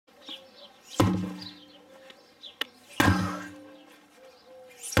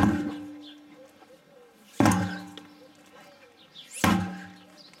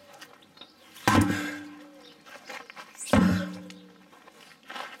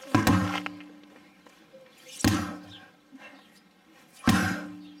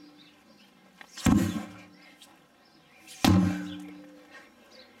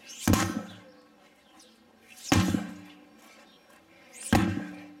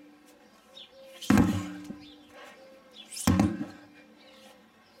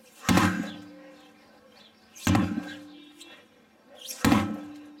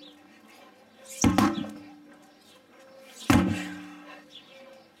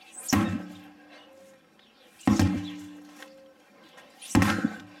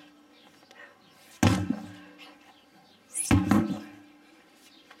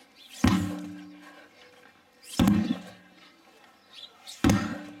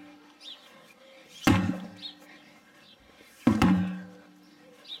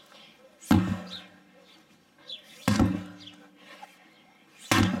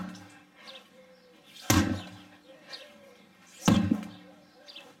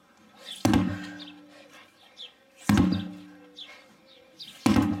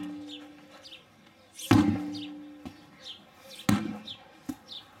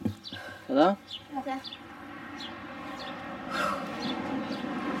Da? Da.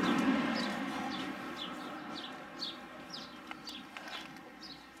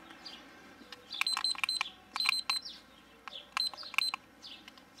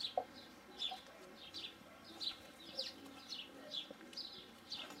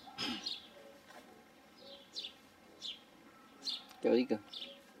 Teorică.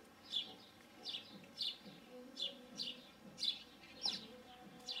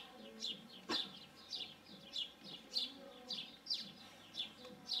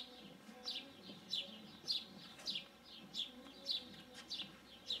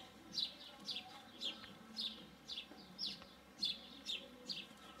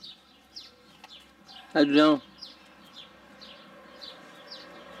 Hai, Giuliano.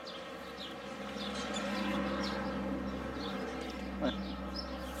 Hai.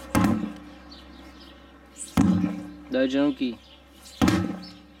 Dai genunchii.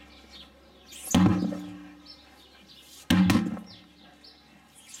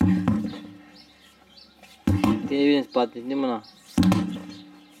 Ține bine în spate, ține mâna.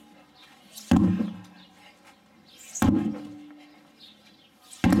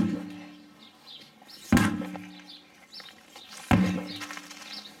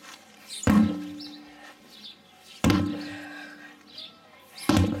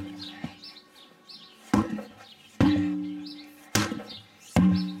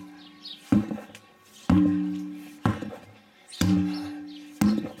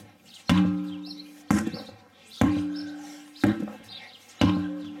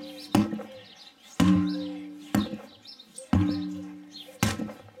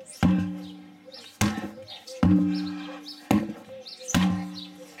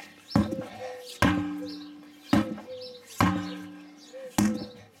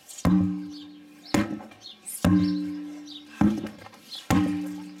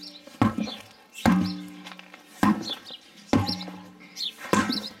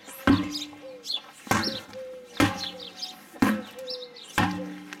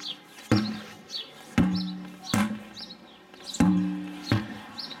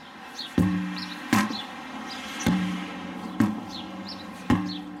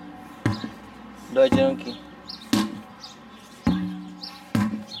 Dai genunchii.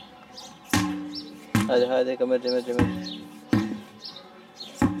 Haide că merge.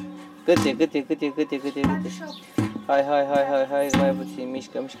 Câte? Hai, mai puțin,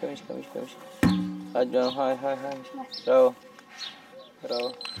 mișcă. Hai, Giuliano, hai. Bravo.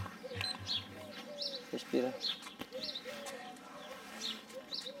 Respira.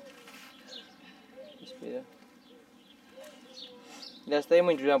 De asta e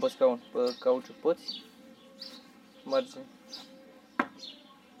mâini, Giuliano, pe scaun, pe cauciuc, poți? Margine.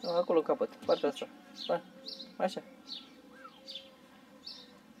 Nu, acolo capăt, partea asta. Hai, așa.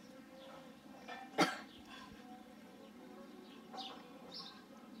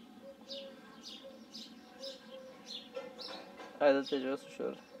 Hai, dă-te jos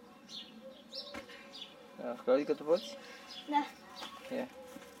ușor. Da, adică tu poți? Da. Ia.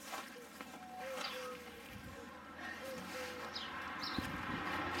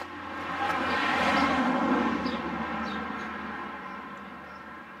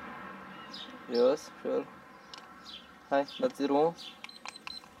 Jos, ușor. Hai, dați drumul.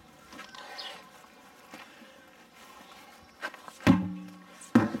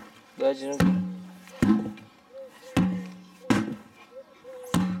 Dai genunchii.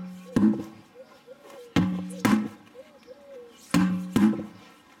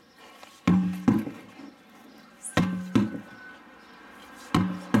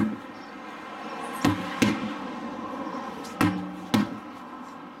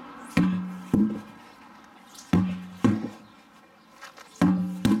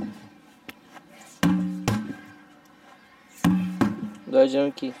 Dai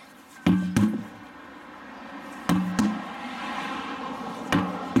genunchii.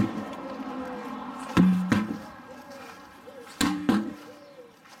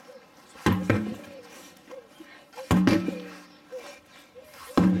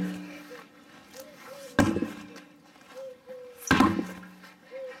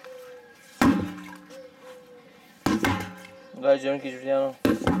 Dai genunchii, Giuliano.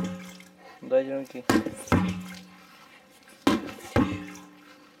 Dai genunchii.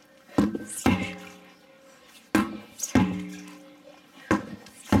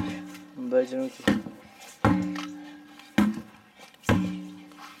 Dai genunchii.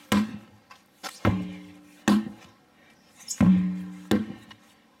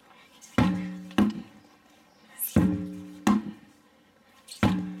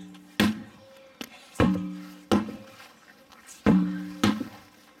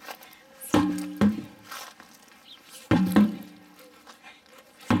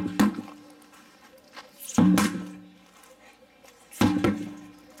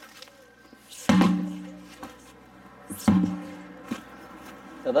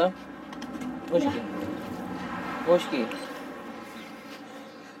 da? Mușchi. Mușchi.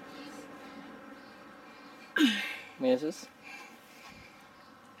 Mâine sus.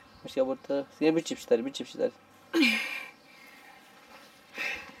 Mușchi abortă. Ține biceps și tare, biceps și tare.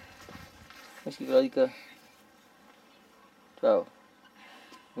 Mușchi greu, adică... Ceau.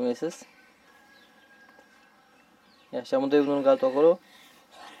 Mâine sus. Ia, și amândoi unul lângă altul acolo.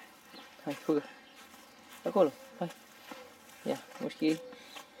 Hai, fugă. Acolo, hai. Ia, mușchi.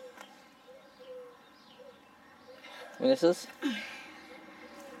 Mâine sus.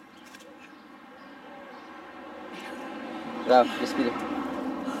 Bravo, respiră.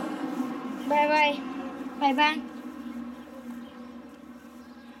 Bye bye. Bye bye.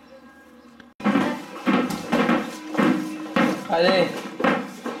 Haide!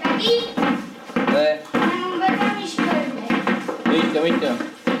 Tati, Da, am învățat mișcările. mișcă, mișcă.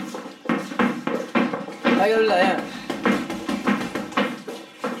 Hai, Gabriela, ia.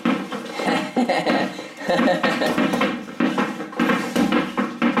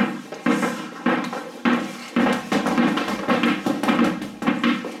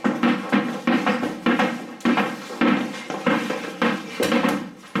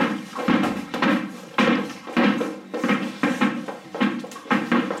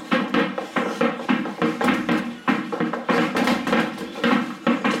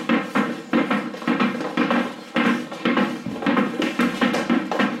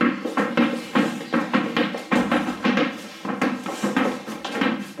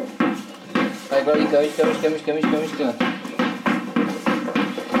 Hai, Gabriela, mișcă, mișcă, mișcă, mișcă, mișcă.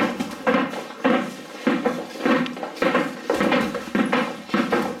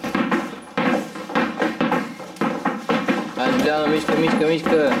 Hai, Juliana, mișcă, mișcă,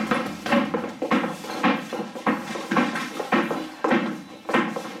 mișcă.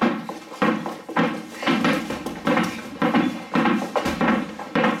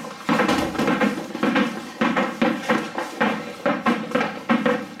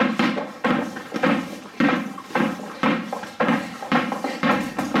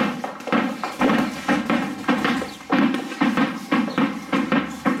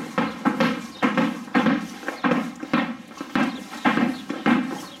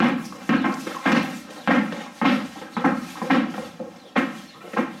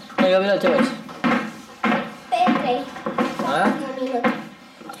 Hai, Gabriela, ce faci? Pe 3. A?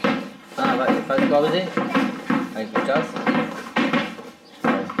 A, faci pauze? Hai cu ceas?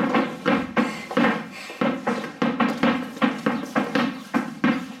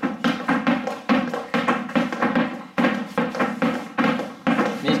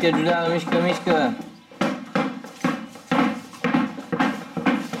 Mișcă, Juliana, mișcă, mișcă!